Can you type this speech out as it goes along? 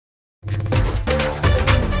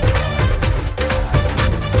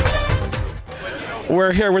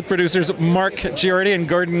We're here with producers Mark Ciardi and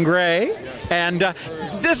Gordon Gray, and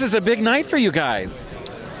this is a big night for you guys.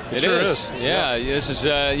 It sure is. Yeah, this is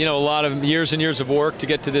a lot of years and years of work to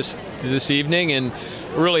get to this evening, and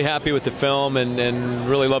we're really happy with the film, and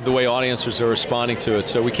really love the way audiences are responding to it.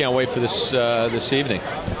 So we can't wait for this this evening.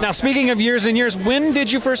 Now, speaking of years and years, when did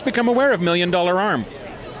you first become aware of $1 Million Arm?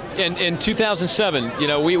 In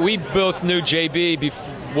 2007. We both knew JB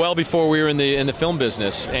well before we were in the film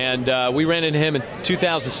business, and we ran into him in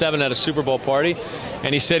 2007 at a Super Bowl party,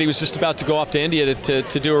 and he said he was just about to go off to India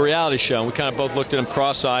to do a reality show, and we kind of both looked at him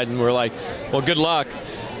cross-eyed and we're like, well, good luck.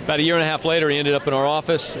 About a year and a half later, he ended up in our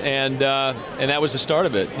office, and that was the start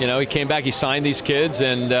of it. He came back, he signed these kids,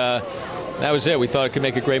 and that was it. We thought it could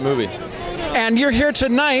make a great movie. And you're here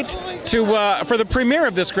tonight for the premiere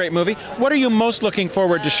of this great movie. What are you most looking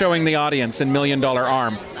forward to showing the audience in $1 Million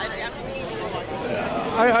Arm?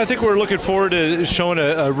 I think we're looking forward to showing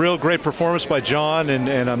a real great performance by John,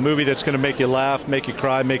 and a movie that's going to make you laugh, make you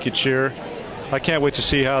cry, make you cheer. I can't wait to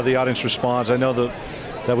see how the audience responds. I know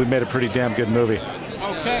that we made a pretty damn good movie.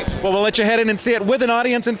 Okay. Well, we'll let you head in and see it with an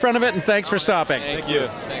audience in front of it, and thanks for stopping. Thank you.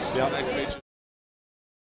 Thanks. Yeah. Nice to meet you.